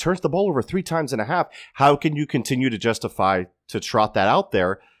 If he turns the ball over 3 times and a half, how can you continue to justify to trot that out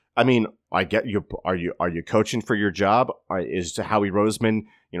there? I mean, I get you. Are you coaching for your job? Is Howie Roseman,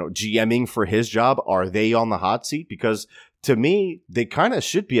 GMing for his job? Are they on the hot seat? Because to me, they kind of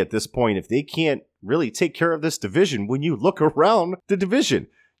should be at this point. If they can't really take care of this division, when you look around the division,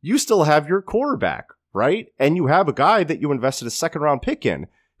 you still have your quarterback, right? And you have a guy that you invested a 2nd-round pick in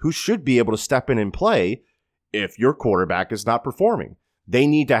who should be able to step in and play if your quarterback is not performing. They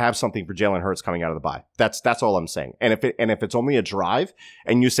need to have something for Jalen Hurts coming out of the bye. That's all I'm saying. And if it's only a drive,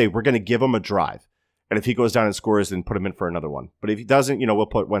 and you say we're going to give him a drive, and if he goes down and scores, then put him in for another one. But if he doesn't, we'll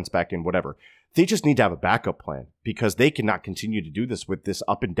put Wentz back in, whatever. They just need to have a backup plan, because they cannot continue to do this with this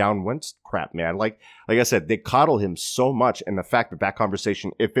up and down Wentz crap, man. Like I said, they coddle him so much, and the fact that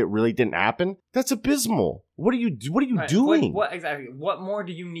conversation, if it really didn't happen, that's abysmal. What are you doing? What exactly? What more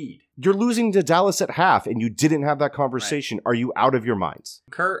do you need? You're losing to Dallas at half, and you didn't have that conversation. Right. Are you out of your minds?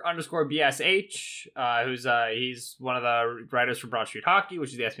 Kurt_BSH, he's one of the writers for Broad Street Hockey, which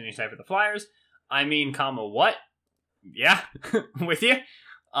is the espionage site for the Flyers. I mean, what? Yeah, with you.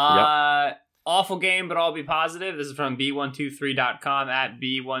 Yep. Awful game, but I'll be positive. This is from B123.com at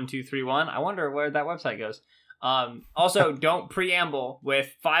B1231. I wonder where that website goes. Also, don't preamble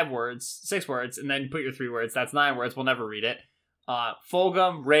with 5 words, 6 words, and then put your 3 words. That's 9 words. We'll never read it.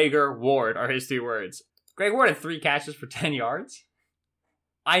 Fulgham, Rager, Ward are his 3 words. Greg Ward had 3 catches for 10 yards.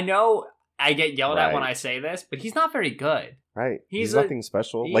 I know I get yelled at when I say this, but he's not very good. Right. He's nothing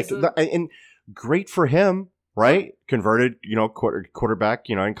special. And great for him. Right? Converted, quarterback,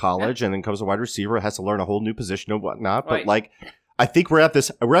 in college, and then comes a wide receiver, has to learn a whole new position and whatnot. But I think we're at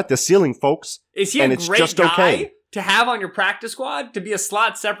the ceiling, folks. Is he a great guy to have on your practice squad to be a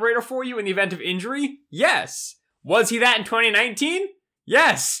slot separator for you in the event of injury? Yes. Was he that in 2019?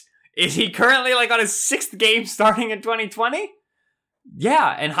 Yes. Is he currently on his 6th game starting in 2020?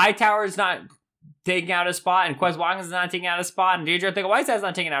 Yeah. And Hightower's not taking out his spot, and Quez Watkins is not taking out his spot, and Deidre Whiteside's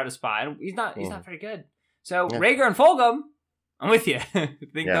not taking out his spot. And he's not very good. So Rager and Fulgham, I'm with you. I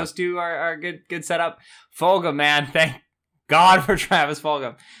think those 2 are good setup. Fulgham, man, thank God for Travis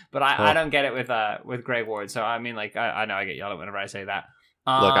Fulgham. But I don't get it with Greg Ward. So I mean, I know I get yelled at whenever I say that.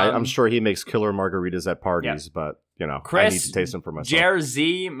 Look, I'm sure he makes killer margaritas at parties, but Chris, I need to taste them for myself.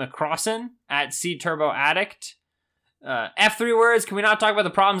 Jerzy McCrossan at C Turbo Addict. F3 words. Can we not talk about the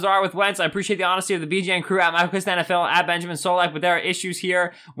problems there are with Wentz? I appreciate the honesty of the BGN crew at Kist NFL, at Benjamin Solak, but there are issues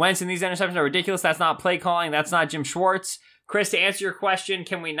here. Wentz and these interceptions are ridiculous. That's not play calling. That's not Jim Schwartz. Chris, to answer your question,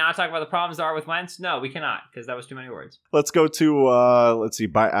 can we not talk about the problems there are with Wentz? No, we cannot, because that was too many words. Let's go to,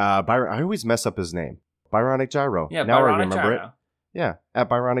 Byron. I always mess up his name. Byronic Gyro. Yeah, now Byronic I remember Gyro. it. Yeah, at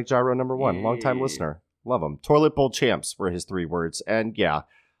Byronic Gyro number 1. Long-time listener. Love him. Toilet Bowl champs were his 3 words. And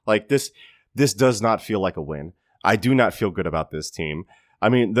this does not feel like a win. I do not feel good about this team. I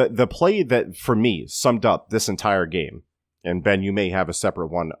mean, the play that, for me, summed up this entire game And Ben, you may have a separate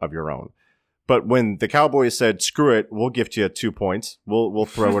one of your own. But when the Cowboys said, screw it, we'll gift you 2 points. We'll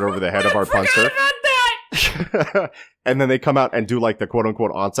throw it over the head of our punter. And then they come out and do like the quote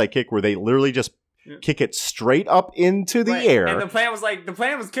unquote onside kick where they literally just kick it straight up into the air. And the plan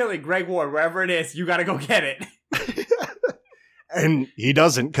was clearly Greg Ward, wherever it is, you got to go get it. And he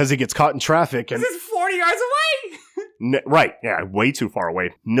doesn't because he gets caught in traffic. And this is 40 yards away. Right. Yeah, way too far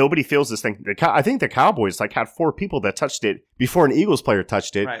away. Nobody feels this thing. I think the Cowboys had 4 people that touched it before an Eagles player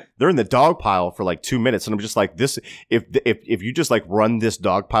touched it. Right. They're in the dog pile for 2 minutes. And I'm just like, this, if you just run this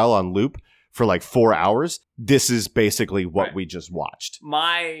dog pile on loop for 4 hours, this is basically what we just watched.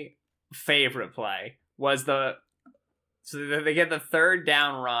 My favorite play was so they get the 3rd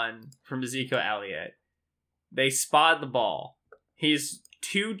down run from Ezekiel Elliott. They spot the ball. He's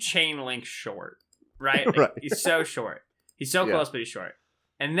 2 chain links short, right? Right. He's so short. He's so close, but he's short.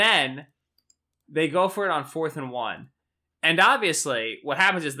 And then they go for it on 4th and 1. And obviously, what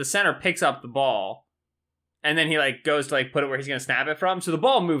happens is the center picks up the ball, and then he goes to put it where he's going to snap it from. So the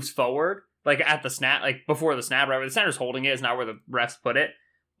ball moves forward, at the snap, before the snap, right? Where the center's holding it is not where the refs put it.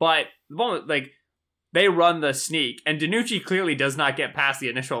 But the ball, they run the sneak, and DiNucci clearly does not get past the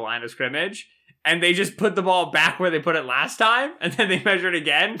initial line of scrimmage. And they just put the ball back where they put it last time, and then they measure it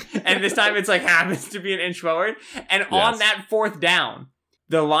again. And this time it's happens to be an inch forward. And on that 4th down,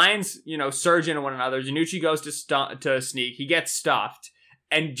 the lines, surge into one another. DiNucci goes to sneak. He gets stuffed.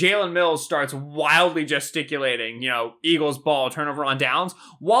 And Jalen Mills starts wildly gesticulating, Eagles ball, turnover on downs,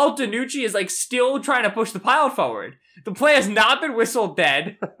 while DiNucci is still trying to push the pile forward. The play has not been whistled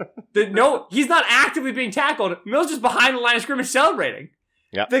dead. He's not actively being tackled. Mills just behind the line of scrimmage celebrating.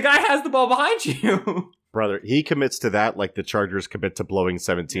 Yep. The guy has the ball behind you. Brother, he commits to that like the Chargers commit to blowing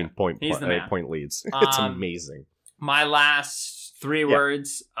 17-point leads. It's amazing. My last 3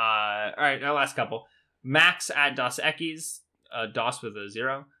 words. All right, our last couple. Max at Dos Equis. DOS with a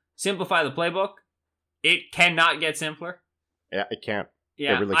 0. Simplify the playbook. It cannot get simpler. Yeah, it can't.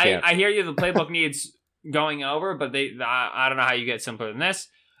 Yeah, it really can't. I hear you. The playbook needs going over, but I don't know how you get simpler than this.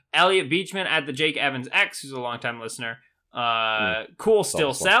 Elliot Beachman at the Jake Evans X, who's a longtime listener. Cool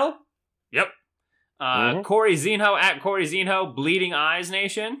still sell. Yep. Corey Zinho at Corey Zinho, Bleeding Eyes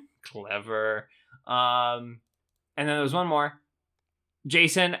Nation. Clever. And then there was one more.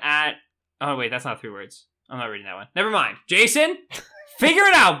 Jason at... Oh, wait, that's not 3 words. I'm not reading that one. Never mind. Jason, figure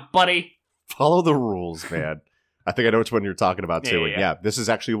it out, buddy. Follow the rules, man. I think I know which one you're talking about, too. And yeah, this is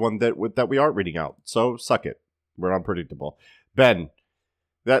actually one that we aren't reading out. So suck it. We're unpredictable. Ben,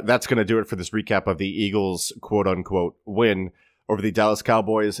 that's going to do it for this recap of the Eagles' quote-unquote win over the Dallas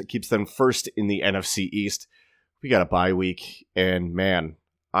Cowboys. It keeps them first in the NFC East. We got a bye week, and man,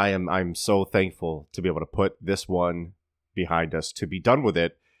 I'm so thankful to be able to put this one behind us, to be done with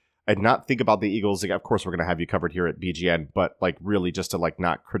it, and not think about the Eagles. Of course, we're going to have you covered here at BGN, but really just to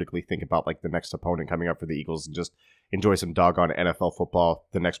not critically think about the next opponent coming up for the Eagles and just enjoy some doggone NFL football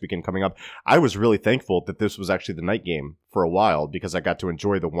the next weekend coming up. I was really thankful that this was actually the night game for a while because I got to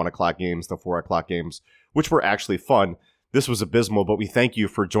enjoy the 1 o'clock games, the 4 o'clock games, which were actually fun. This was abysmal, but we thank you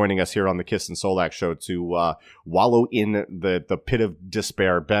for joining us here on the Kist and Solak show to wallow in the pit of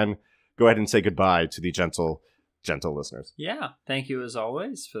despair. Ben, go ahead and say goodbye to the gentle listeners. Yeah, thank you as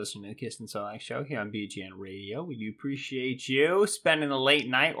always for listening to the Kist and Solak show here on BGN Radio. We do appreciate you spending the late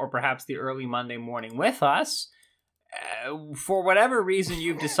night or perhaps the early Monday morning with us. For whatever reason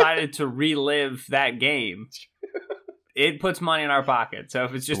you've decided to relive that game, it puts money in our pocket. So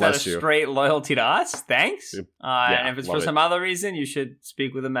if it's just out of straight loyalty to us, thanks. And if it's for some other reason, you should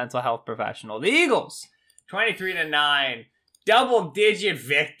speak with a mental health professional. The Eagles, 23-9. Double-digit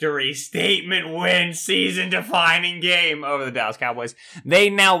victory, statement win, season-defining game over the Dallas Cowboys. They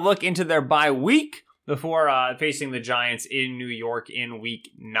now look into their bye week before facing the Giants in New York in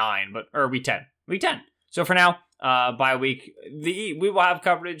week 9, week 10. Week 10. So for now, bye week, we will have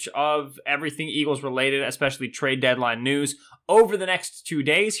coverage of everything Eagles related, especially trade deadline news, over the next 2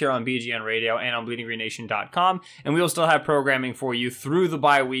 days here on BGN Radio and on BleedingGreenNation.com. And we will still have programming for you through the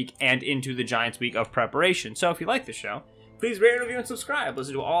bye week and into the Giants week of preparation. So if you like the show, please rate, review, and subscribe.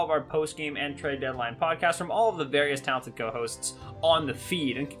 Listen to all of our post-game and trade deadline podcasts from all of the various talented co-hosts on the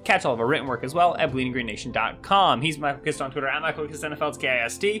feed. And catch all of our written work as well at BleedingGreenNation.com. He's Michael Kist on Twitter, at Michael Kist NFL, it's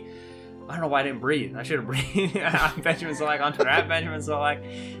Kist. I don't know why I didn't breathe. I should have breathed. I'm Benjamin Solak on Twitter, at Benjamin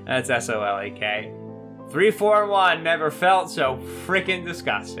Solak. That's Solak. 3-4-1 never felt so freaking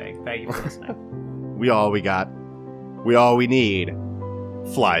disgusting. Thank you for listening. We all we got. We all we need.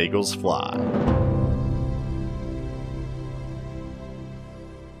 Fly, Eagles, fly.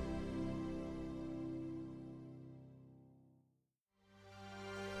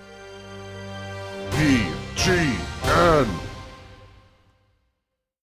 BGN.